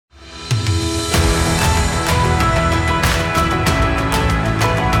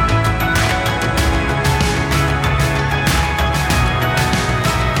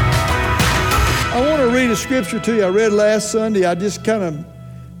scripture to you I read last Sunday. I just kind of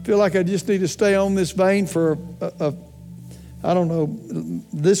feel like I just need to stay on this vein for, I don't know,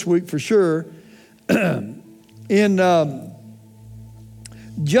 this week for sure. In 1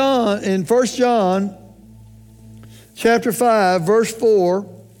 John chapter 5, verse 4,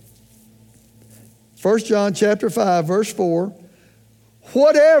 1 John chapter 5, verse 4,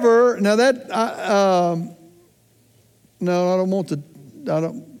 whatever, now that, no, I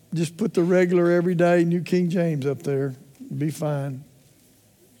don't, just put the regular everyday New King James up there. Be fine.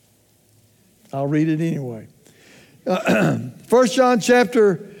 I'll read it anyway. 1 John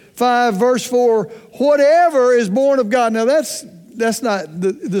chapter 5, verse 4, whatever is born of God. Now that's not,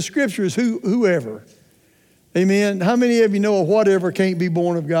 the scripture is whoever. Amen. How many of you know a whatever can't be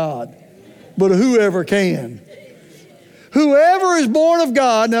born of God? But a whoever can. Whoever is born of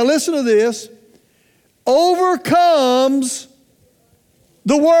God, now listen to this, overcomes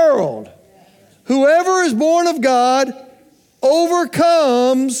the world. Whoever is born of God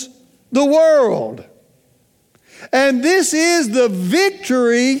overcomes the world. And this is the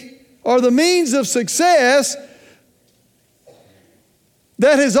victory or the means of success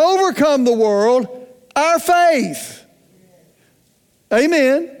that has overcome the world, our faith.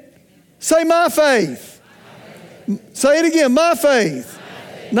 Amen. Say my faith. Say it again, my faith.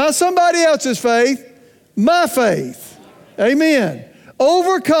 Not somebody else's faith, my faith. Amen.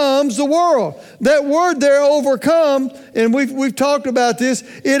 Overcomes the world. That word there, overcome, and we've talked about this,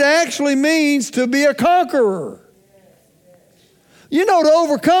 it actually means to be a conqueror. You know, to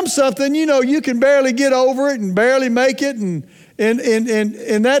overcome something, you know, you can barely get over it and barely make it and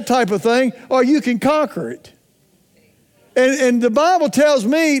that type of thing, or you can conquer it. And the Bible tells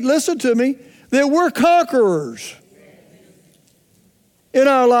me, listen to me, that we're conquerors in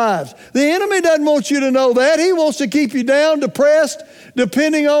our lives. The enemy doesn't want you to know that. He wants to keep you down, depressed,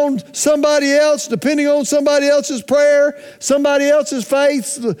 depending on somebody else, depending on somebody else's prayer, somebody else's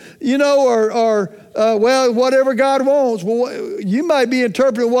faith, you know, or whatever God wants. Well, you might be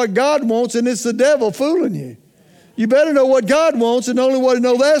interpreting what God wants, and it's the devil fooling you. You better know what God wants, and the only way to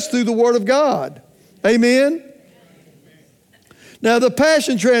know that's through the Word of God. Amen? Now, the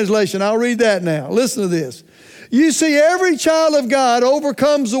Passion Translation, I'll read that now. Listen to this. You see, every child of God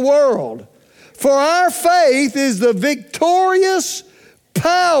overcomes the world. For our faith is the victorious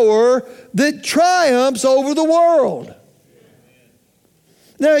power that triumphs over the world.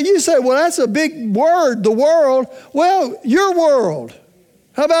 Now, you say, well, that's a big word, the world. Well, your world.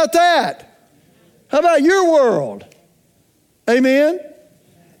 How about that? How about your world? Amen?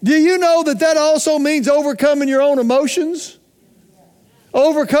 Do you know that also means overcoming your own emotions?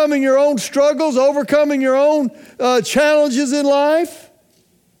 Overcoming your own struggles, overcoming your own challenges in life.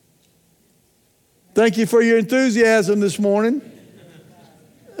 Thank you for your enthusiasm this morning.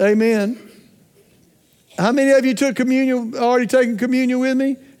 Amen. How many of you took communion, already taken communion with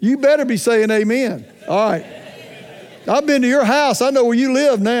me? You better be saying amen. All right. I've been to your house. I know where you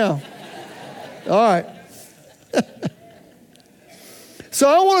live now. All right. So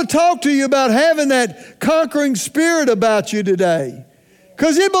I want to talk to you about having that conquering spirit about you today.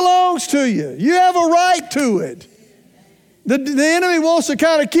 Because it belongs to you. You have a right to it. The enemy wants to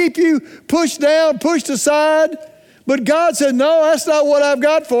kind of keep you pushed down, pushed aside. But God said, no, that's not what I've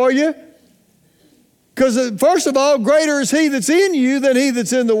got for you. Because first of all, greater is he that's in you than he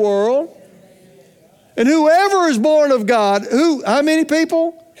that's in the world. And whoever is born of God, how many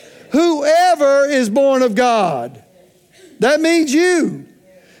people? Whoever is born of God. That means you.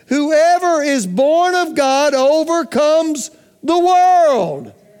 Whoever is born of God overcomes the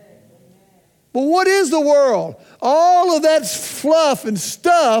world. But what is the world? All of that fluff and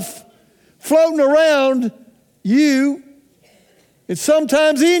stuff floating around you. It's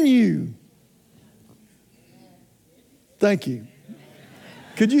sometimes in you. Thank you.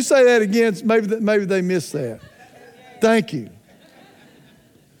 Could you say that again? Maybe they missed that. Thank you.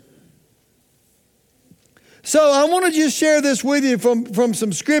 So I want to just share this with you from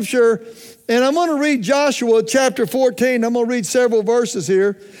some scripture. And I'm going to read Joshua chapter 14. I'm going to read several verses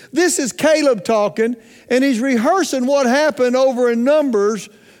here. This is Caleb talking, and he's rehearsing what happened over in Numbers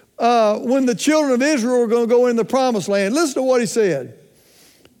when the children of Israel were going to go in the promised land. Listen to what he said.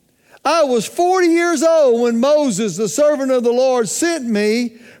 I was 40 years old when Moses, the servant of the Lord, sent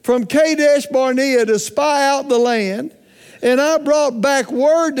me from Kadesh Barnea to spy out the land, and I brought back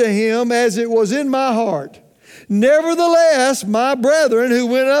word to him as it was in my heart. Nevertheless, my brethren who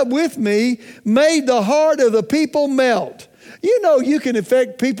went up with me made the heart of the people melt. You know you can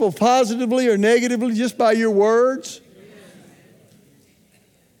affect people positively or negatively just by your words.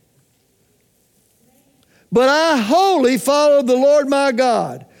 But I wholly followed the Lord my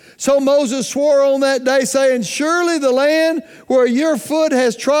God. So Moses swore on that day, saying, surely the land where your foot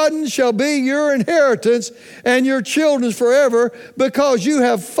has trodden shall be your inheritance and your children's forever, because you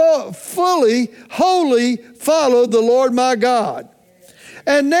have wholly followed the Lord my God.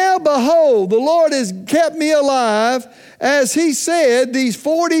 And now behold, the Lord has kept me alive, as he said, these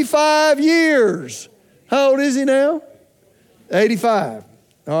 45 years. How old is he now? 85.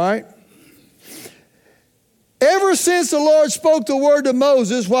 All right. Ever since the Lord spoke the word to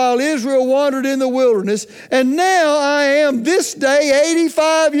Moses while Israel wandered in the wilderness, and now I am this day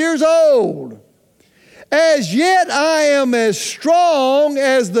 85 years old. As yet I am as strong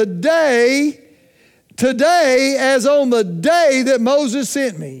as the day today as on the day that Moses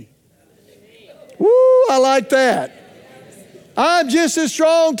sent me. Woo, I like that. I'm just as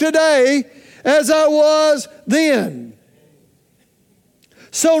strong today as I was then.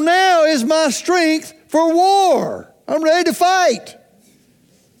 So now is my strength for war. I'm ready to fight.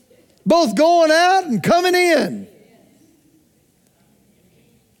 Both going out and coming in.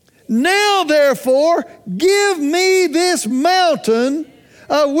 Now therefore, give me this mountain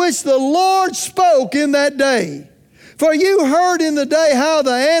of which the Lord spoke in that day. For you heard in the day how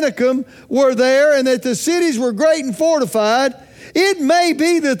the Anakim were there, and that the cities were great and fortified. It may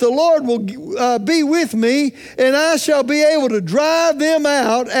be that the Lord will be with me, and I shall be able to drive them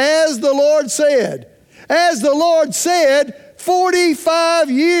out, as the Lord said. As the Lord said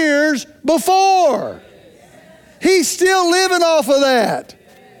 45 years before. He's still living off of that.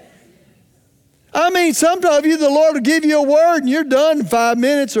 I mean, some of you, the Lord will give you a word and you're done in 5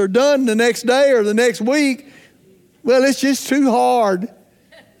 minutes, or done the next day or the next week. Well, it's just too hard.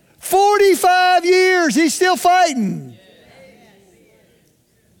 45 years, he's still fighting.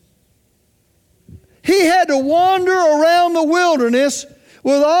 He had to wander around the wilderness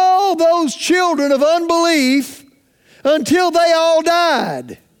with all those children of unbelief until they all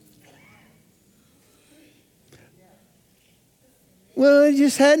died. Well, it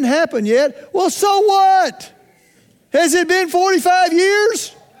just hadn't happened yet. Well, so what? Has it been 45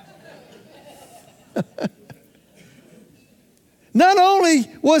 years? Not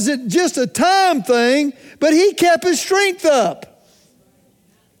only was it just a time thing, but he kept his strength up.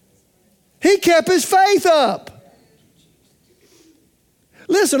 He kept his faith up.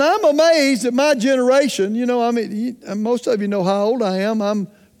 Listen, I'm amazed at my generation. You know, I mean, most of you know how old I am. I'm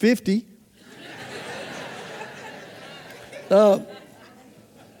 50.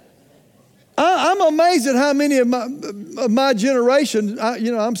 I'm amazed at how many of my generation,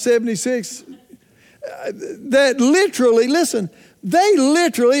 I'm 76, that literally, listen,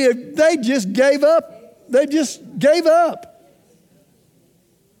 they just gave up. They just gave up.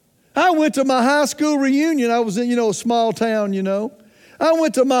 I went to my high school reunion. I was in, a small town, I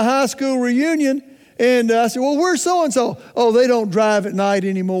went to my high school reunion, and I said, well, where's so-and-so? Oh, they don't drive at night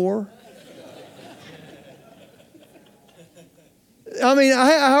anymore. I mean,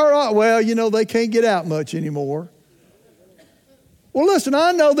 they can't get out much anymore. Well, listen,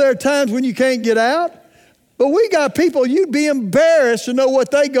 I know there are times when you can't get out, but we got people, you'd be embarrassed to know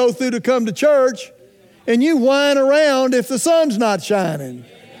what they go through to come to church, and you whine around if the sun's not shining.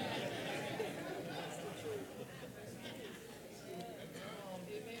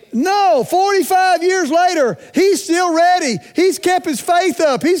 No, 45 years later, he's still ready. He's kept his faith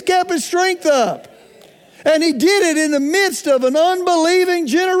up. He's kept his strength up. And he did it in the midst of an unbelieving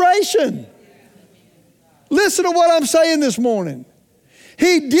generation. Listen to what I'm saying this morning.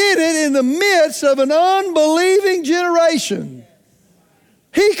 He did it in the midst of an unbelieving generation.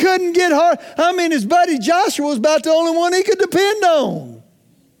 He couldn't get hard. I mean, his buddy Joshua was about the only one he could depend on.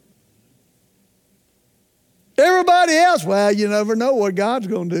 Everybody else, well, you never know what God's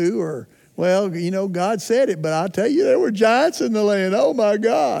going to do. Or, well, God said it, but I tell you, there were giants in the land. Oh, my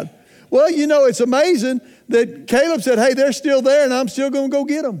God. Well, it's amazing that Caleb said, hey, they're still there, and I'm still going to go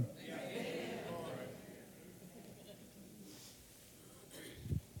get them.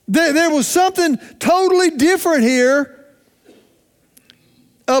 There was something totally different here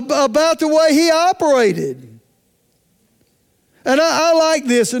about the way he operated. And I like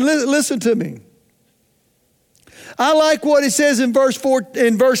this, and listen to me. I like what it says in verse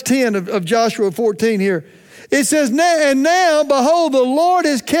 10 of Joshua 14 here. It says, and now, behold, the Lord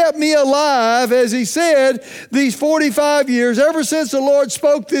has kept me alive, as he said, these 45 years. Ever since the Lord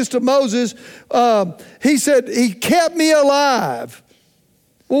spoke this to Moses, he said, he kept me alive.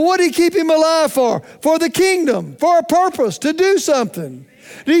 Well, what did he keep him alive for? For the kingdom, for a purpose, to do something.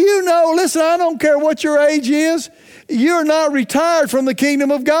 Do you know, listen, I don't care what your age is, you're not retired from the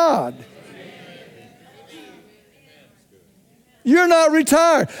kingdom of God. You're not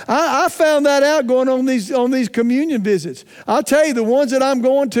retired. I found that out going on these communion visits. I'll tell you, the ones that I'm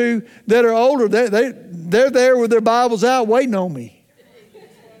going to that are older, they're there with their Bibles out waiting on me.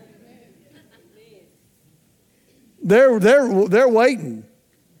 They're waiting.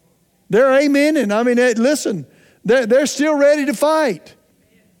 They're amening. I mean, listen, they're still ready to fight.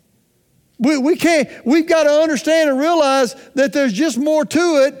 We've got to understand and realize that there's just more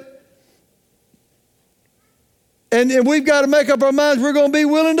to it. And we've got to make up our minds we're going to be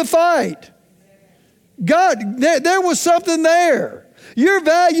willing to fight. God, there was something there. Your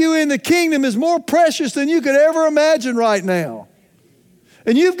value in the kingdom is more precious than you could ever imagine right now.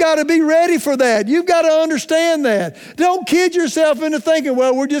 And you've got to be ready for that. You've got to understand that. Don't kid yourself into thinking,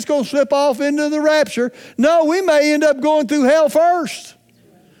 well, we're just going to slip off into the rapture. No, we may end up going through hell first.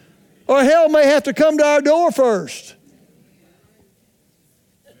 Or hell may have to come to our door first.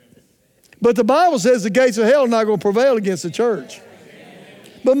 But the Bible says the gates of hell are not going to prevail against the church.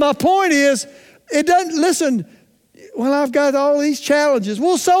 But my point is, it doesn't, listen, well, I've got all these challenges.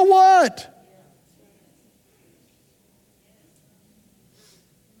 Well, so what?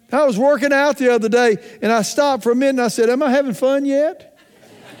 I was working out the other day, and I stopped for a minute, and I said, am I having fun yet?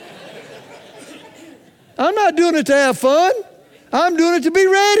 I'm not doing it to have fun. I'm doing it to be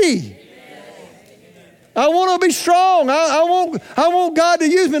ready. I want to be strong. I want God to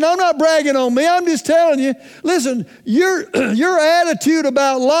use me. And I'm not bragging on me. I'm just telling you, listen, your attitude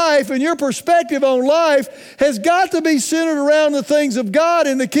about life and your perspective on life has got to be centered around the things of God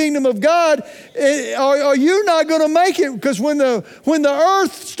and the kingdom of God, or you're not going to make it. Because when the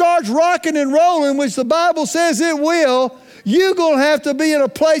earth starts rocking and rolling, which the Bible says it will, you're going to have to be in a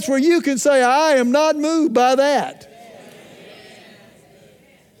place where you can say, I am not moved by that.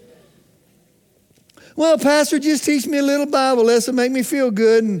 Well, Pastor, just teach me a little Bible lesson, make me feel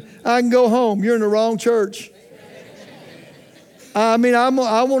good, and I can go home. You're in the wrong church. I mean, I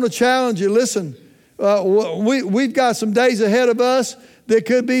want to challenge you. Listen, we've got some days ahead of us that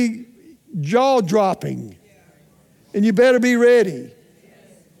could be jaw-dropping, and you better be ready.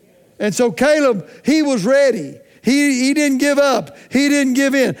 And so Caleb, he was ready. He didn't give up. He didn't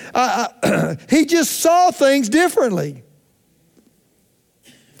give in. He just saw things differently.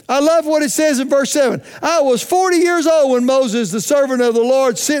 I love what it says in verse 7. I was 40 years old when Moses, the servant of the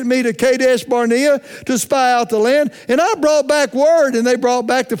Lord, sent me to Kadesh Barnea to spy out the land. And I brought back word, and they brought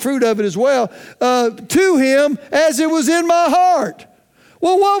back the fruit of it as well, to him as it was in my heart.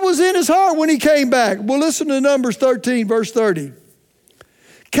 Well, what was in his heart when he came back? Well, listen to Numbers 13, verse 30.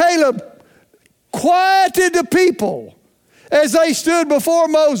 Caleb quieted the people as they stood before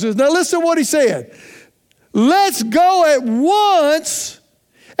Moses. Now listen to what he said. Let's go at once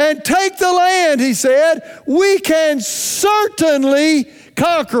and take the land, he said. We can certainly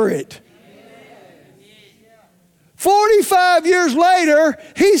conquer it. 45 years later,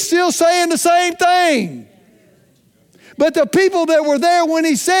 he's still saying the same thing. But the people that were there when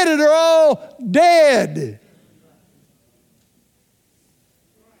he said it are all dead.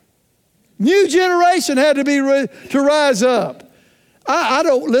 New generation had to be to rise up. I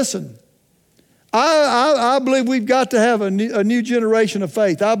don't listen. I believe we've got to have a new generation of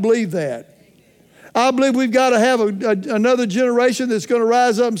faith. I believe that. I believe we've got to have another generation that's going to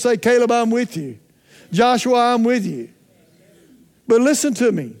rise up and say, Caleb, I'm with you. Joshua, I'm with you. But listen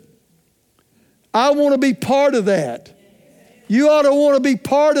to me. I want to be part of that. You ought to want to be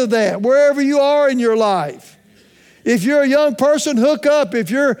part of that wherever you are in your life. If you're a young person, hook up. If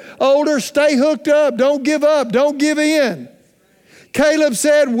you're older, stay hooked up. Don't give up. Don't give in. Caleb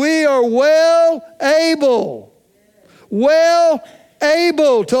said, we are well able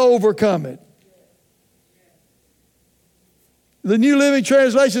to overcome it. The New Living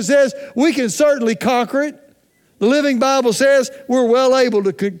Translation says, we can certainly conquer it. The Living Bible says, we're well able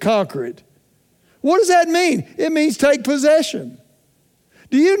to conquer it. What does that mean? It means take possession.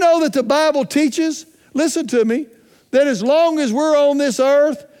 Do you know that the Bible teaches, listen to me, that as long as we're on this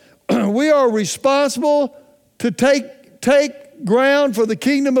earth, we are responsible to take ground for the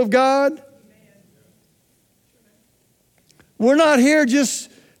kingdom of God? We're not here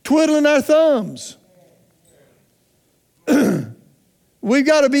just twiddling our thumbs. You've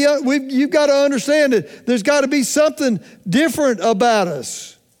got to understand that there's got to be something different about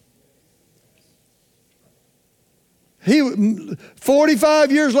us.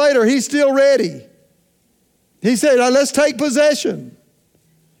 45 years later, he's still ready. He said, let's take possession.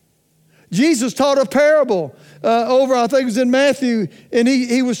 Jesus taught a parable over, I think it was in Matthew, and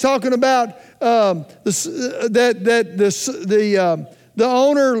he was talking about the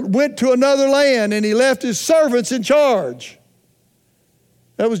owner went to another land and he left his servants in charge.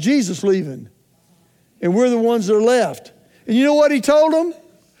 That was Jesus leaving. And we're the ones that are left. And you know what he told them?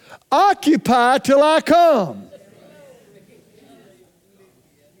 Occupy till I come.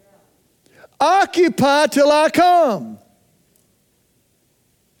 Occupy till I come.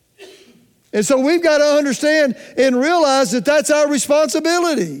 And so we've got to understand and realize that that's our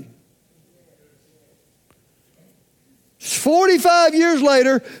responsibility. 45 years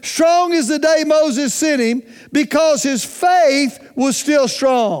later, strong is the day Moses sent him because his faith was still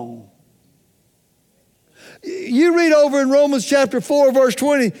strong. You read over in Romans chapter 4, verse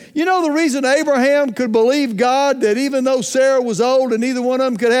 20, you know the reason Abraham could believe God, that even though Sarah was old and neither one of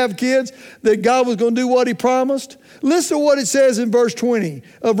them could have kids, that God was going to do what he promised? Listen to what it says in verse 20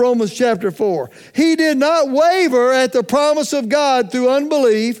 of Romans chapter 4. He did not waver at the promise of God through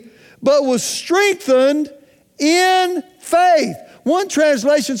unbelief, but was strengthened in faith. One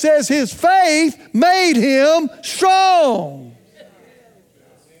translation says his faith made him strong.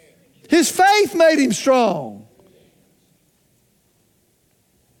 His faith made him strong.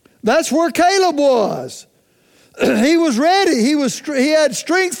 That's where Caleb was. He was ready. He had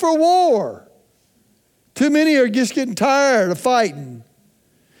strength for war. Too many are just getting tired of fighting.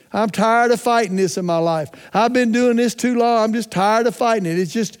 I'm tired of fighting this in my life. I've been doing this too long. I'm just tired of fighting it.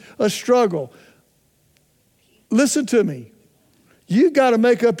 It's just a struggle. Listen to me. You've got to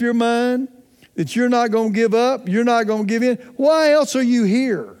make up your mind that you're not going to give up. You're not going to give in. Why else are you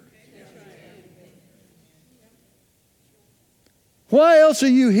here? Why else are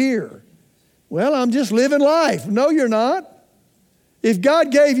you here? Well, I'm just living life. No, you're not. If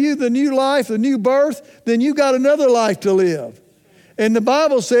God gave you the new life, the new birth, then you got another life to live. And the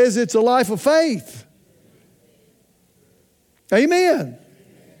Bible says it's a life of faith. Amen.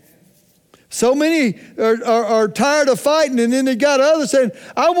 So many are tired of fighting, and then they got others saying,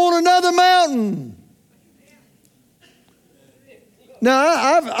 I want another mountain.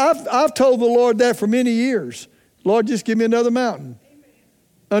 Now, I've told the Lord that for many years. Lord, just give me another mountain.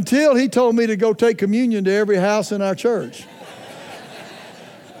 Until he told me to go take communion to every house in our church.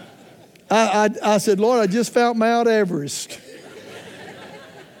 I said, Lord, I just found Mount Everest.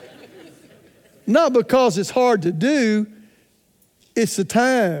 Not because it's hard to do, it's the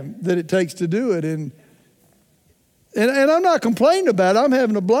time that it takes to do it. And I'm not complaining about it. I'm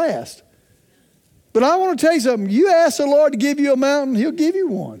having a blast. But I want to tell you something. You ask the Lord to give you a mountain, he'll give you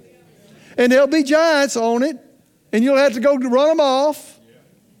one. And there'll be giants on it, and you'll have to go run them off.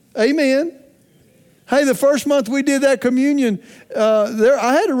 Amen. Hey, the first month we did that communion,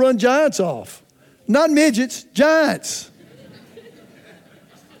 I had to run giants off. Not midgets, giants.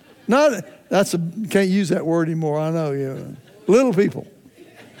 Can't use that word anymore, I know. Yeah. Little people.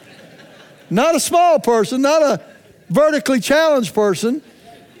 Not a small person, not a vertically challenged person.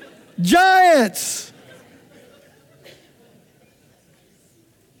 Giants.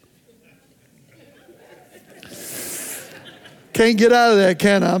 Can't get out of that,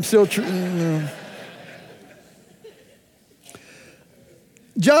 can I? I'm still Joshua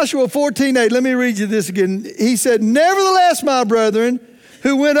 14:8, let me read you this again. He said, nevertheless, my brethren,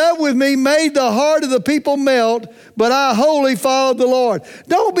 who went up with me made the heart of the people melt, but I wholly followed the Lord.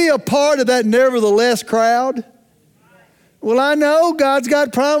 Don't be a part of that nevertheless crowd. Well, I know God's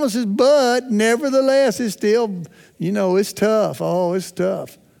got promises, but nevertheless, it's still, it's tough. Oh, it's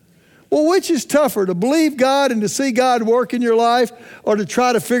tough. Well, which is tougher, to believe God and to see God work in your life, or to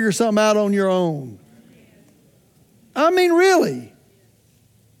try to figure something out on your own? I mean, really.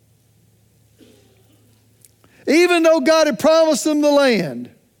 Even though God had promised them the land.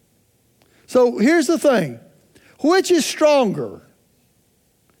 So here's the thing. Which is stronger?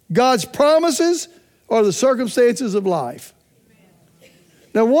 God's promises or the circumstances of life?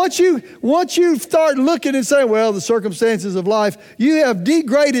 Now, once you start looking and saying, well, the circumstances of life, you have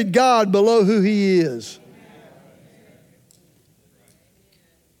degraded God below who he is.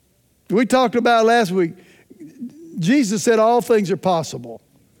 We talked about last week, Jesus said all things are possible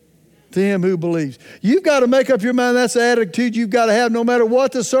to him who believes. You've got to make up your mind. That's the attitude you've got to have no matter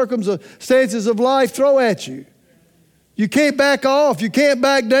what the circumstances of life throw at you. You can't back off. You can't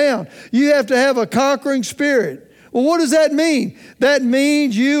back down. You have to have a conquering spirit. Well, what does that mean? That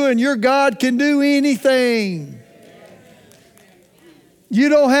means you and your God can do anything. You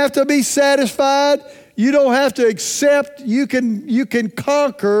don't have to be satisfied. You don't have to accept. You can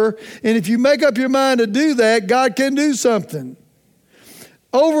conquer. And if you make up your mind to do that, God can do something.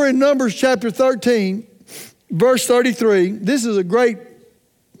 Over in Numbers chapter 13, verse 33, this is a great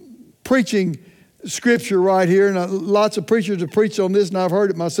preaching scripture right here. And lots of preachers have preached on this, and I've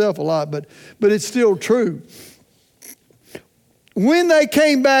heard it myself a lot, but it's still true. When they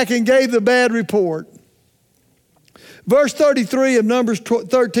came back and gave the bad report, Verse 33 of Numbers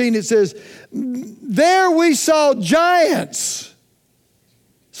 13, it says, there we saw giants.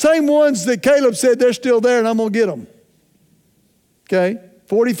 Same ones that Caleb said they're still there and I'm going to get them. Okay,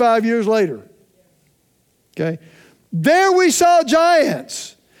 45 years later. Okay, there we saw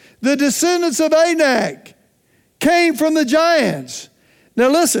giants. The descendants of Anak came from the giants. Now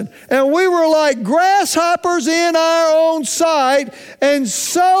listen, and we were like grasshoppers in our own sight, and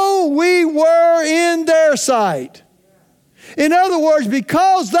so we were in their sight. In other words,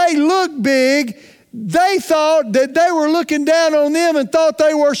 because they looked big, they thought that they were looking down on them and thought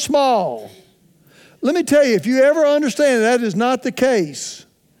they were small. Let me tell you, if you ever understand that is not the case.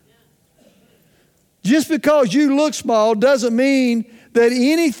 Just because you look small doesn't mean that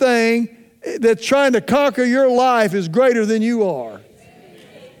anything that's trying to conquer your life is greater than you are.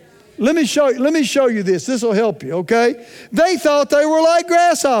 Let me show you this. This will help you, okay? They thought they were like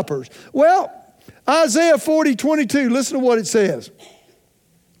grasshoppers. Well, Isaiah 40:22, listen to what it says.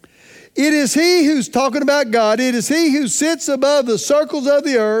 It is he who's talking about God. It is he who sits above the circles of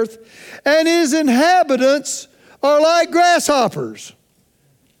the earth, and his inhabitants are like grasshoppers.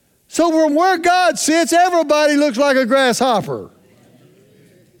 So from where God sits, everybody looks like a grasshopper.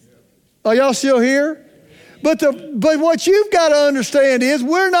 Are y'all still here? But what you've got to understand is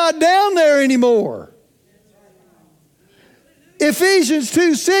we're not down there anymore. Ephesians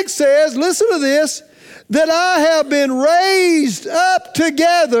 2:6 says, listen to this, that I have been raised up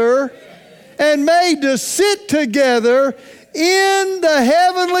together and made to sit together in the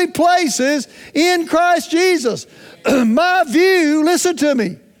heavenly places in Christ Jesus. My view, listen to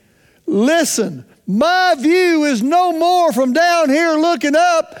me, listen. My view is no more from down here looking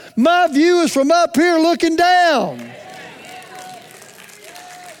up. My view is from up here looking down.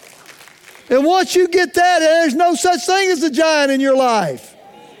 And once you get that, there's no such thing as a giant in your life.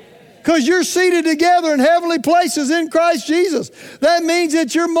 Because you're seated together in heavenly places in Christ Jesus. That means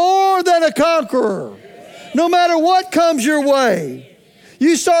that you're more than a conqueror. No matter what comes your way,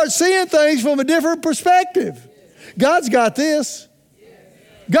 you start seeing things from a different perspective. God's got this.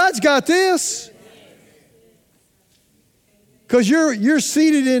 God's got this. Because you're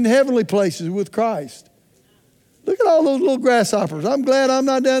seated in heavenly places with Christ. Look at all those little grasshoppers. I'm glad I'm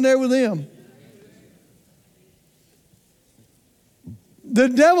not down there with them. The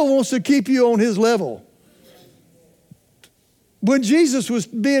devil wants to keep you on his level. When Jesus was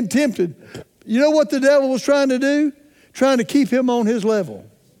being tempted, you know what the devil was trying to do? Trying to keep him on his level.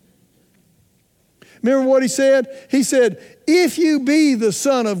 Remember what he said? He said, if you be the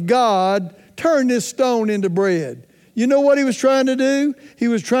Son of God, turn this stone into bread. You know what he was trying to do? He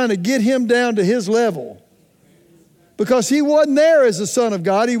was trying to get him down to his level. Because he wasn't there as the Son of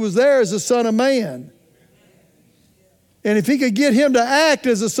God. He was there as the Son of Man. And if he could get him to act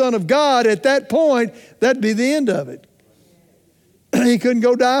as the Son of God at that point, that'd be the end of it. He couldn't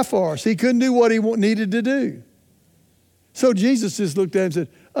go die for us. He couldn't do what he needed to do. So Jesus just looked at him and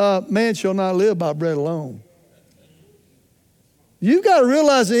said, man shall not live by bread alone. You've got to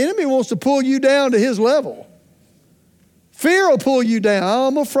realize the enemy wants to pull you down to his level. Fear will pull you down.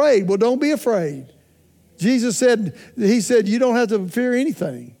 I'm afraid. Well, don't be afraid. Jesus said, he said, you don't have to fear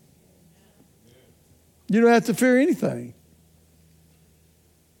anything. You don't have to fear anything.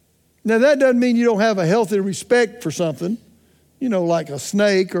 Now, that doesn't mean you don't have a healthy respect for something, you know, like a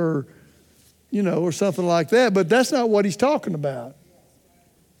snake or, you know, or something like that. But that's not what he's talking about.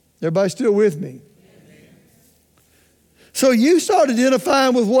 Everybody still with me? So you start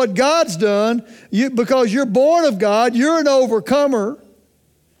identifying with what God's done because you're born of God, you're an overcomer,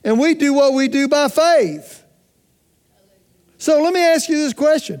 and we do what we do by faith. So let me ask you this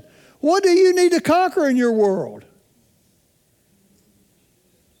question. What do you need to conquer in your world?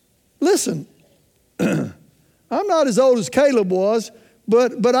 Listen, I'm not as old as Caleb was,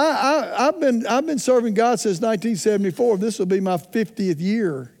 but I've been serving God since 1974. This will be my 50th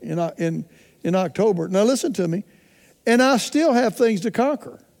year in October. Now listen to me. And I still have things to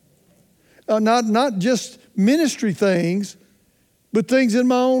conquer. Not just ministry things, but things in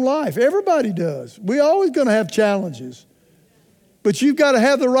my own life. Everybody does. We're always going to have challenges. But you've got to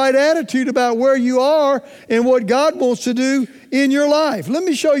have the right attitude about where you are and what God wants to do in your life. Let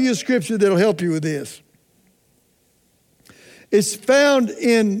me show you a scripture that'll help you with this. It's found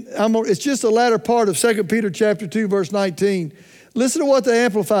it's just the latter part of 2 Peter chapter 2, verse 19. Listen to what the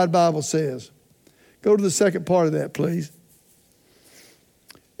Amplified Bible says. Go to the second part of that, please.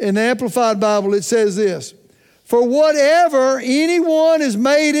 In the Amplified Bible, it says this. For whatever anyone is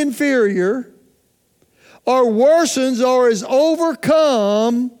made inferior or worsens or is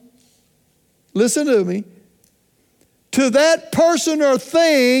overcome, listen to me, to that person or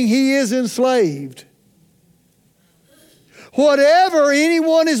thing he is enslaved. Whatever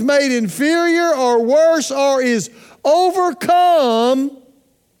anyone is made inferior or worse or is overcome,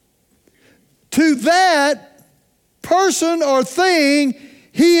 to that person or thing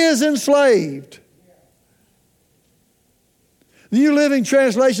he is enslaved. The New Living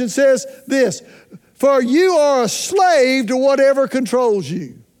Translation says this, for you are a slave to whatever controls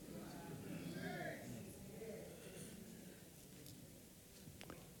you.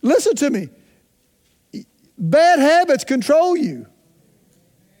 Listen to me. Bad habits control you.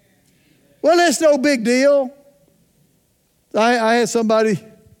 Well, that's no big deal. I had somebody,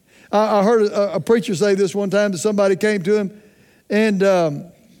 I heard a preacher say this one time, that somebody came to him and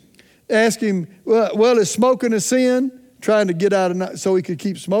asked him, well, is smoking a sin? Trying to get out of, so he could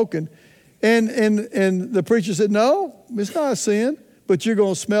keep smoking. And the preacher said, no, it's not a sin, but you're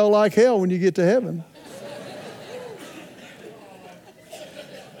going to smell like hell when you get to heaven.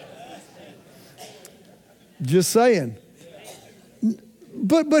 Just saying.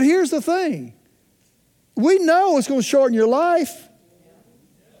 But here's the thing. We know it's going to shorten your life.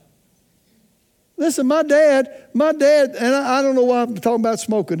 Listen, my dad, and I don't know why I'm talking about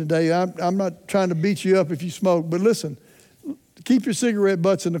smoking today. I'm not trying to beat you up if you smoke, but listen, keep your cigarette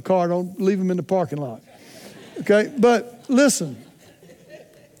butts in the car. Don't leave them in the parking lot. Okay? But listen,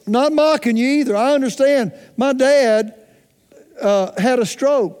 not mocking you either. I understand. My dad had a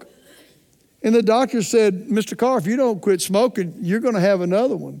stroke. And the doctor said, Mr. Carr, if you don't quit smoking, you're going to have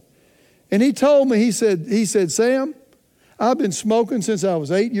another one. And he told me, he said, Sam, I've been smoking since I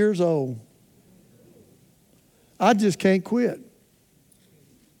was 8 years old. I just can't quit.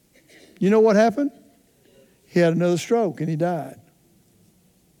 You know what happened? He had another stroke and he died.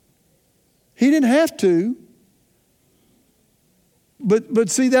 He didn't have to, but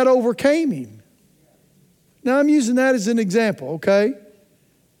see, that overcame him. Now I'm using that as an example, okay?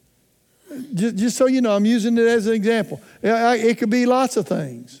 Just so you know, I'm using it as an example. It could be lots of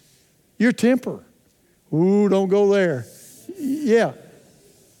things. Your temper. Ooh, don't go there. Yeah.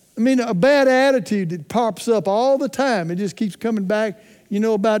 I mean, a bad attitude that pops up all the time. It just keeps coming back,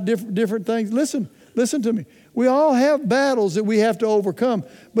 about different things. Listen to me. We all have battles that we have to overcome.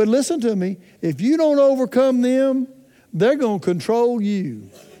 But listen to me. If you don't overcome them, they're going to control you.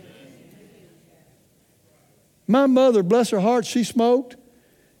 My mother, bless her heart, she smoked.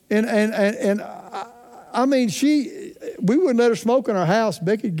 And I mean, we wouldn't let her smoke in our house.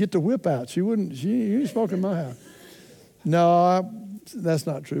 Becky'd get the whip out. She didn't smoke in my house. No, that's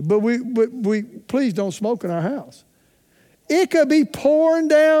not true. But we please don't smoke in our house. It could be pouring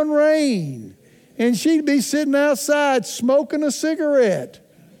down rain, and she'd be sitting outside smoking a cigarette.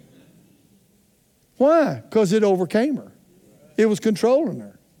 Why? Because it overcame her. It was controlling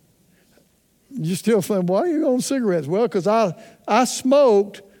her. You still think, why are you on cigarettes? Well, because I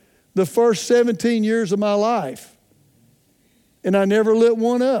smoked the first 17 years of my life. And I never lit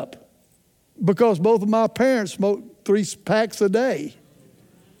one up because both of my parents smoked 3 packs a day.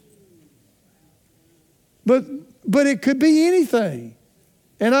 But it could be anything.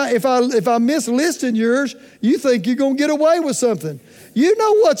 And if I miss listing yours, you think you're going to get away with something. You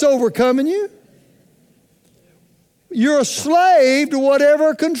know what's overcoming you. You're a slave to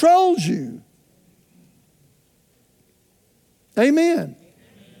whatever controls you. Amen.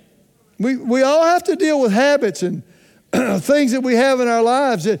 We all have to deal with habits and things that we have in our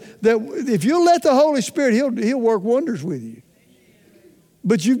lives that if you'll let the Holy Spirit, He'll work wonders with you.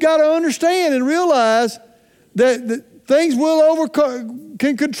 But you've got to understand and realize that things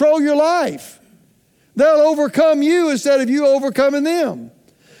can control your life. They'll overcome you instead of you overcoming them.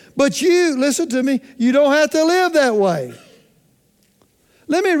 But listen to me, you don't have to live that way.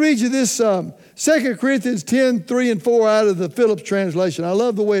 Let me read you this 2 Corinthians 10, 3 and 4 out of the Phillips translation. I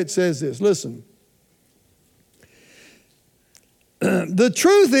love the way it says this. Listen. The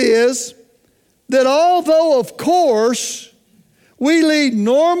truth is that although, of course, we lead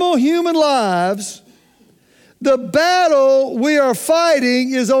normal human lives, the battle we are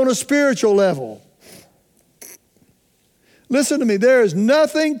fighting is on a spiritual level. Listen to me. There is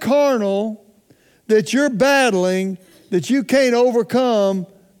nothing carnal that you're battling that you can't overcome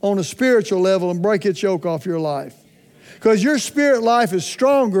on a spiritual level and break its yoke off your life. Because your spirit life is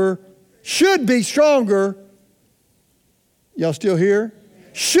stronger, should be stronger. Y'all still here?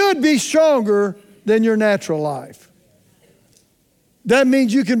 Should be stronger than your natural life. That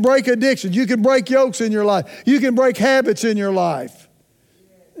means you can break addictions. You can break yokes in your life. You can break habits in your life.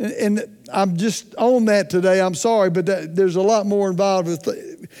 And I'm just on that today. I'm sorry, but there's a lot more involved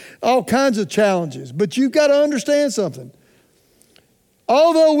with all kinds of challenges. But you've got to understand something.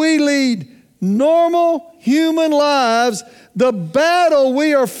 Although we lead normal human lives, the battle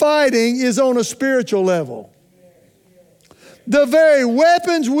we are fighting is on a spiritual level. the very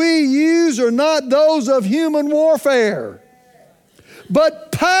weapons we use are not those of human warfare,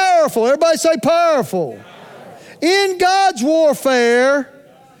 but powerful. Everybody say powerful. In God's warfare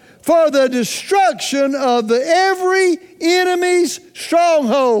for the destruction of every enemy's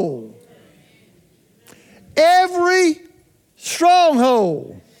stronghold. Every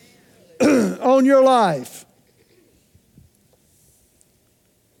stronghold on your life.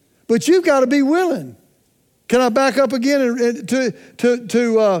 But you've got to be willing. Can I back up again to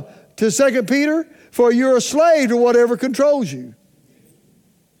 2 Peter? For you're a slave to whatever controls you.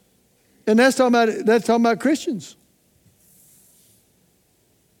 And that's talking about Christians.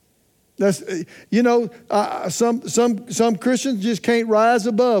 That's, some Christians just can't rise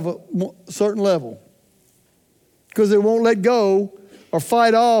above a certain level because they won't let go or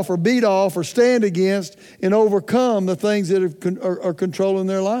fight off or beat off or stand against and overcome the things that are controlling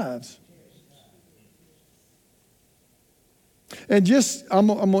their lives. And I'm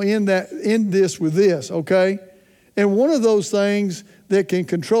going to end this with this, okay? And one of those things that can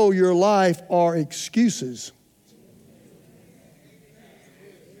control your life are excuses.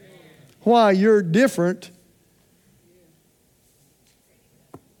 Why you're different.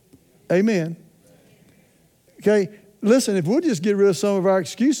 Amen. Okay, listen, if we'll just get rid of some of our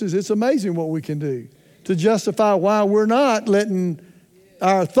excuses, it's amazing what we can do to justify why we're not letting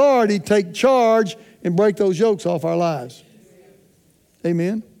our authority take charge and break those yokes off our lives.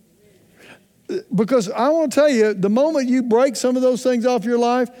 Amen. Because I want to tell you, the moment you break some of those things off your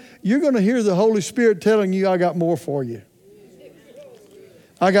life, you're going to hear the Holy Spirit telling you, I got more for you.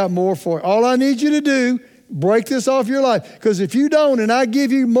 I got more for you. All I need you to do, break this off your life. Because if you don't and I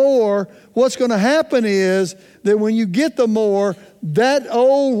give you more, what's going to happen is that when you get the more, that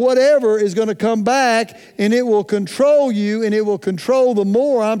old whatever is going to come back and it will control you and it will control the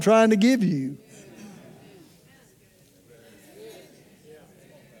more I'm trying to give you.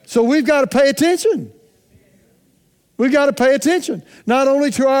 So we've got to pay attention. We've got to pay attention, not only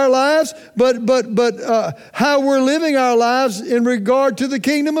to our lives, but how we're living our lives in regard to the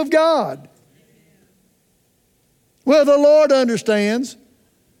kingdom of God. Well, the Lord understands.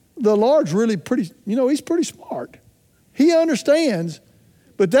 The Lord's really pretty, He's pretty smart. He understands,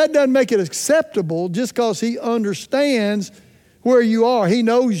 but that doesn't make it acceptable just because He understands where you are. He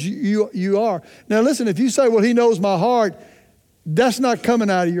knows you are. Now listen, if you say, well, He knows my heart, that's not coming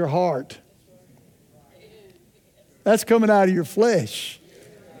out of your heart. That's coming out of your flesh.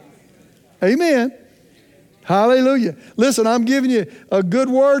 Amen. Hallelujah. Listen, I'm giving you a good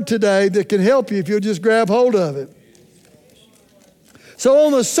word today that can help you if you'll just grab hold of it. So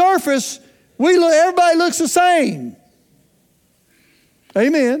on the surface, everybody looks the same.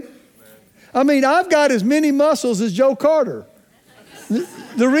 Amen. I mean, I've got as many muscles as Joe Carter.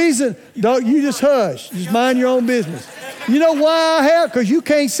 The reason, you just hush. Just mind your own business. You know why I have? Because you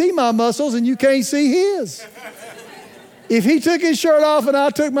can't see my muscles and you can't see his. If he took his shirt off and I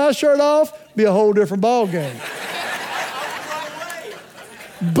took my shirt off, it'd be a whole different ball game.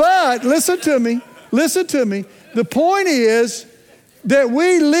 But listen to me. The point is that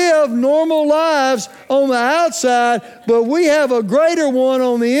we live normal lives on the outside, but we have a greater one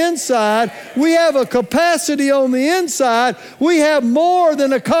on the inside. We have a capacity on the inside. We have more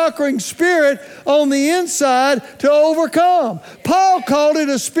than a conquering spirit on the inside to overcome. Paul called it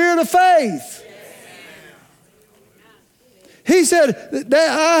a spirit of faith. He said that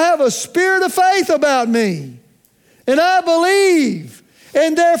I have a spirit of faith about me, and I believe,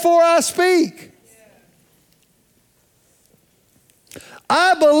 and therefore I speak.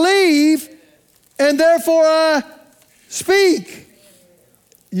 I believe, and therefore I speak.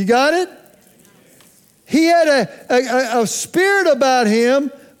 You got it? He had a spirit about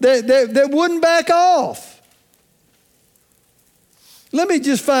him that wouldn't back off. Let me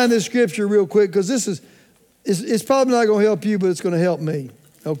just find this scripture real quick, because it's probably not going to help you, but it's going to help me.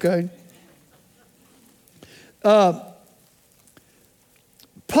 Okay? Paul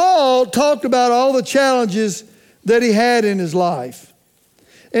talked about all the challenges that he had in his life.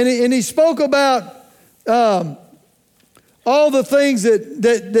 And he spoke about all the things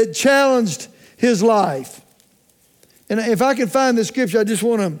that challenged his life. And if I can find this scripture, I just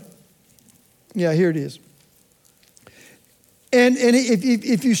want to, here it is. And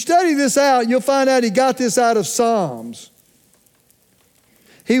if you study this out, you'll find out he got this out of Psalms.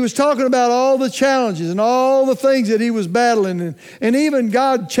 He was talking about all the challenges and all the things that he was battling. And even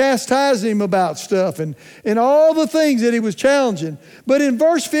God chastised him about stuff and all the things that he was challenging. But in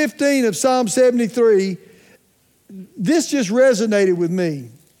verse 15 of Psalm 73, this just resonated with me.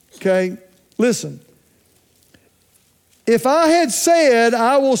 Okay? Listen. If I had said,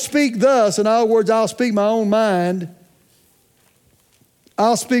 I will speak thus, in other words, I'll speak my own mind,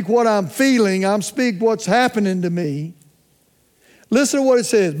 I'll speak what I'm feeling. I'll speak what's happening to me. Listen to what it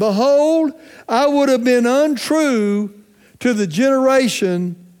says. Behold, I would have been untrue to the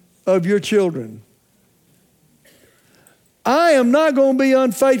generation of your children. I am not going to be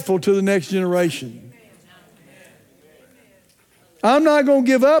unfaithful to the next generation. I'm not going to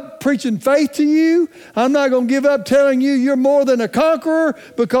give up preaching faith to you. I'm not going to give up telling you you're more than a conqueror,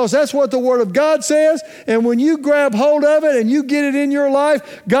 because that's what the Word of God says. And when you grab hold of it and you get it in your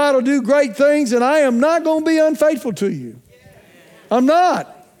life, God will do great things, and I am not going to be unfaithful to you. I'm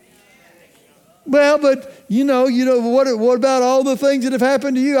not. Well, but you know what about all the things that have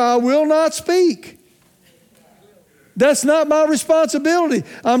happened to you? I will not speak. That's not my responsibility.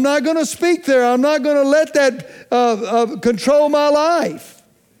 I'm not going to speak there. I'm not going to let that control my life.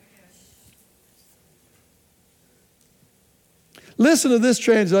 Listen to this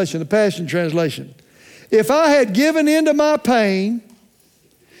translation, the Passion Translation. If I had given in to my pain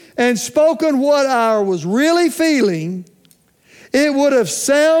and spoken what I was really feeling, it would have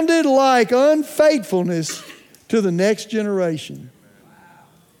sounded like unfaithfulness to the next generation.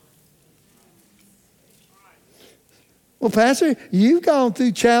 Well, Pastor, you've gone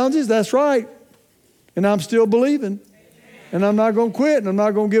through challenges. That's right. And I'm still believing. And I'm not going to quit, and I'm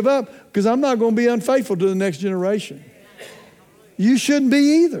not going to give up, because I'm not going to be unfaithful to the next generation. You shouldn't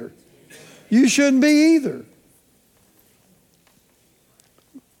be either. You shouldn't be either.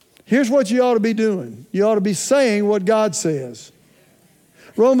 Here's what you ought to be doing. You ought to be saying what God says.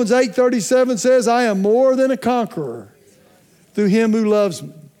 Romans 8:37 says, I am more than a conqueror through him who loves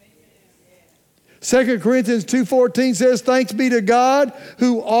me. 2 Corinthians 2:14 says, thanks be to God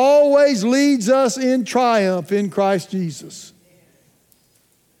who always leads us in triumph in Christ Jesus.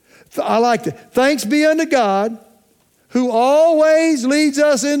 I like that. Thanks be unto God who always leads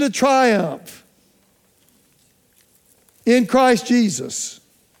us into triumph in Christ Jesus.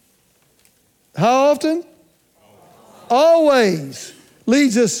 How often? Always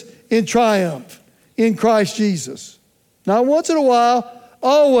leads us in triumph in Christ Jesus. Not once in a while,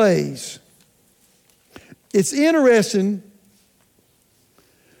 always. It's interesting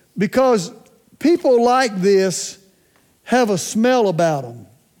because people like this have a smell about them.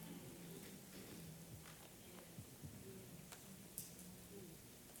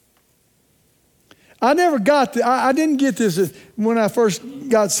 I didn't get this when I first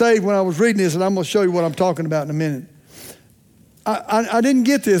got saved, when I was reading this, and I'm going to show you what I'm talking about in a minute. I didn't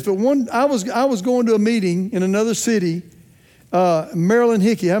get this, but I was going to a meeting in another city, Marilyn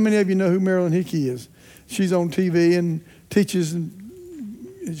Hickey. How many of you know who Marilyn Hickey is? She's on TV and teaches,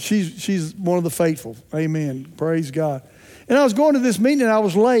 and she's one of the faithful. Amen. Praise God. And I was going to this meeting, and I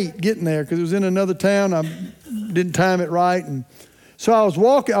was late getting there because it was in another town. I didn't time it right, and so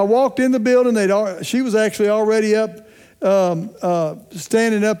I walked in the building. She was actually already up,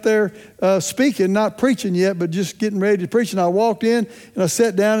 standing up there speaking, not preaching yet, but just getting ready to preach. And I walked in, and I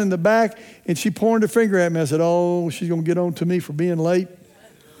sat down in the back, and she pointed a finger at me. I said, oh, she's going to get on to me for being late.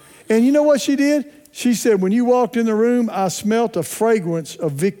 And you know what she did? She said, when you walked in the room, I smelt a fragrance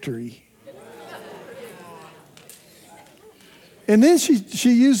of victory. And then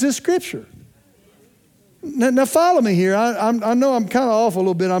she used this scripture. Now follow me here. I know I'm kind of off a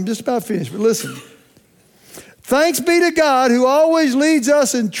little bit. I'm just about finished, but listen. Thanks be to God who always leads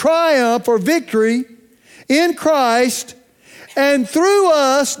us in triumph or victory in Christ, and through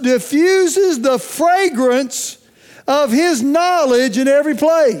us diffuses the fragrance of his knowledge in every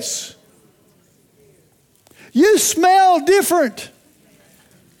place. You smell different.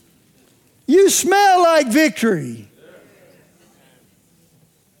 You smell like victory.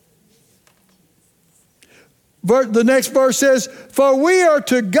 The next verse says, for we are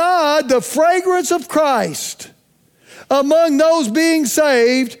to God the fragrance of Christ among those being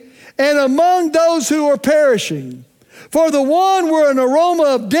saved and among those who are perishing. For the one were an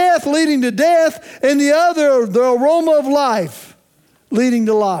aroma of death leading to death, and the other the aroma of life leading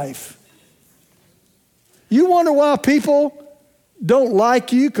to life. You wonder why people don't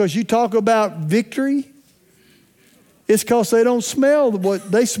like you because you talk about victory? It's because they don't smell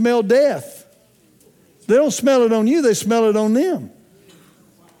they smell death. They don't smell it on you, they smell it on them.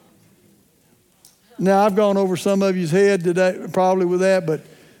 Now, I've gone over some of you's head today, probably with that, but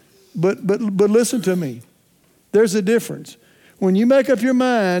listen to me. There's a difference. When you make up your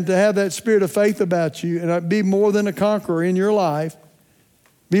mind to have that spirit of faith about you and be more than a conqueror in your life,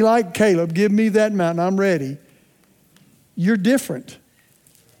 be like Caleb, give me that mountain, I'm ready. You're different.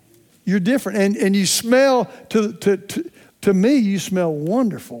 You're different. And you smell, to me, you smell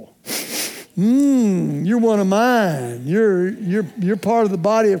wonderful. You're one of mine. You're part of the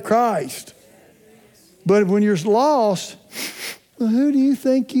body of Christ. But when you're lost, Well, who do you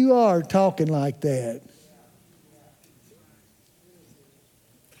think you are talking like that?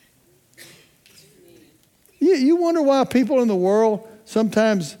 You wonder why people in the world,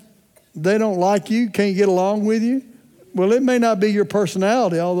 sometimes they don't like you, can't get along with you? Well, it may not be your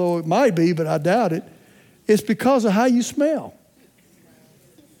personality, although it might be, but I doubt it. It's because of how you smell.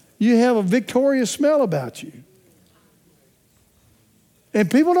 You have a victorious smell about you. And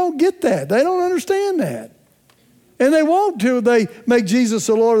people don't get that. They don't understand that. And they won't till they make Jesus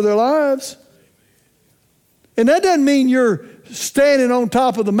the Lord of their lives. And that doesn't mean you're standing on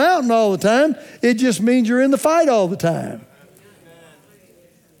top of the mountain all the time. It just means you're in the fight all the time.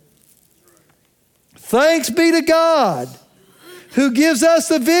 Thanks be to God who gives us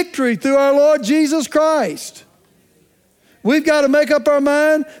the victory through our Lord Jesus Christ. We've got to make up our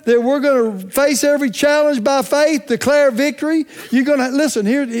mind that we're going to face every challenge by faith, declare victory. You're going to, listen,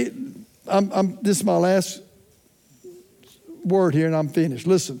 here, this is my last word here and I'm finished.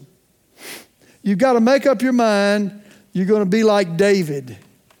 Listen, you've got to make up your mind you're going to be like David.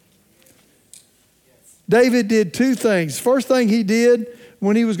 David did two things. First thing he did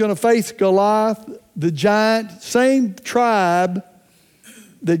when he was going to face Goliath, the giant, same tribe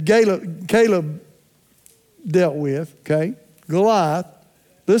that Caleb dealt with, okay? Goliath,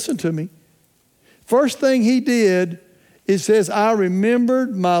 listen to me. First thing he did, it says, I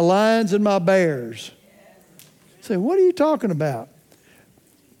remembered my lions and my bears. Say, what are you talking about?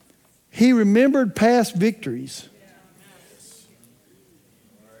 He remembered past victories.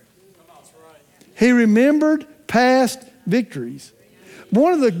 He remembered past victories.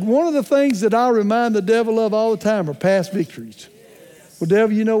 One of the things that I remind the devil of all the time are past victories. Well,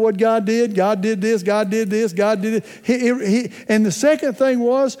 devil, you know what God did? God did this, God did this, God did it. And the second thing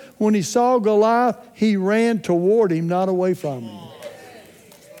was, when he saw Goliath, he ran toward him, not away from him.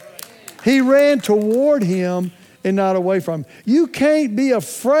 He ran toward him and not away from him. You can't be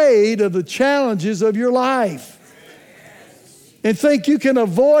afraid of the challenges of your life and think you can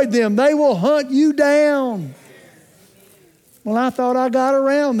avoid them. They will hunt you down. Well, I thought I got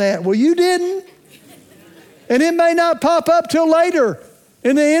around that. Well, you didn't. And it may not pop up till later.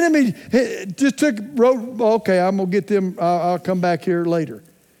 And the enemy just wrote, okay, I'm going to get them. I'll come back here later.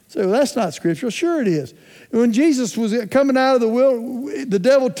 So well, that's not scriptural. Sure it is. When Jesus was coming out of the wilderness, the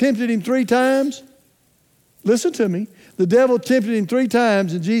devil tempted him 3 times. Listen to me. The devil tempted him 3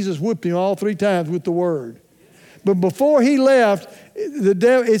 times, and Jesus whipped him all 3 times with the word. But before he left,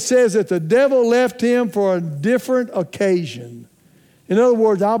 it says that the devil left him for a different occasion. In other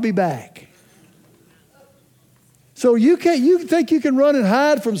words, I'll be back. So you think you can run and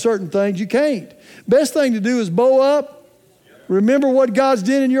hide from certain things. You can't. Best thing to do is bow up, remember what God's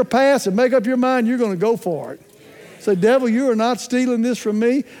did in your past, and make up your mind you're going to go for it. Say, devil, you are not stealing this from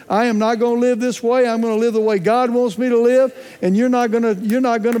me. I am not going to live this way. I'm going to live the way God wants me to live, and you're not going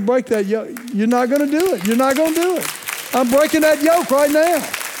to break that yoke. You're not going to do it. You're not going to do it. I'm breaking that yoke right now.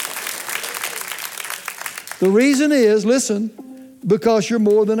 The reason is, listen, because you're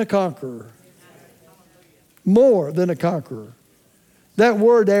more than a conqueror. More than a conqueror. That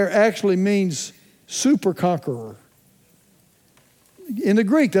word there actually means super conqueror. In the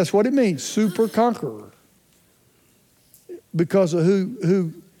Greek, that's what it means, super conqueror. Because of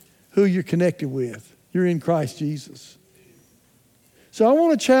who you're connected with. You're in Christ Jesus. So I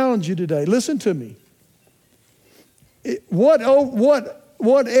want to challenge you today. Listen to me. Whatever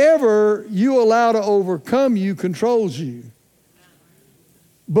you allow to overcome you controls you.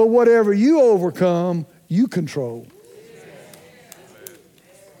 But whatever you overcome, you control.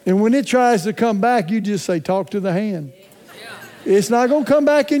 And when it tries to come back, you just say, talk to the hand. It's not going to come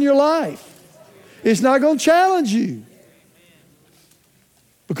back in your life. It's not going to challenge you.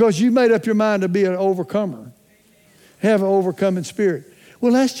 Because you made up your mind to be an overcomer. Have an overcoming spirit.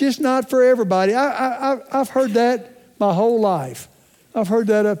 Well, that's just not for everybody. I've heard that my whole life. I've heard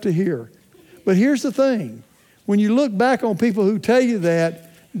that up to here. But here's the thing. When you look back on people who tell you that,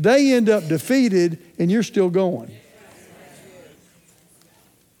 they end up defeated and you're still going.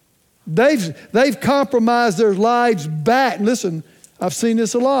 They've compromised their lives back. Listen, I've seen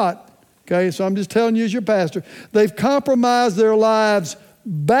this a lot. Okay, so I'm just telling you as your pastor. They've compromised their lives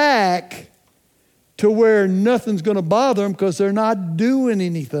back to where nothing's going to bother them because they're not doing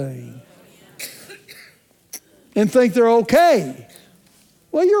anything. And think they're okay.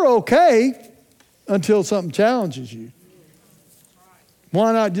 Well, you're okay until something challenges you.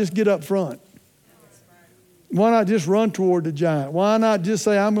 Why not just get up front? Why not just run toward the giant? Why not just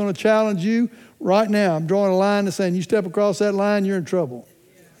say, I'm going to challenge you right now. I'm drawing a line and saying, you step across that line, you're in trouble.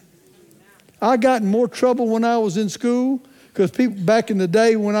 I got in more trouble when I was in school because people back in the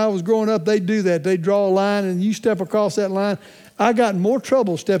day when I was growing up, they'd do that. They'd draw a line and you step across that line. I got in more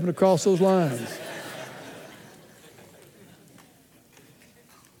trouble stepping across those lines.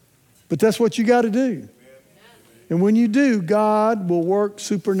 But that's what you got to do. And when you do, God will work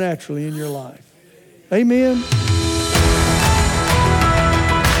supernaturally in your life. Amen.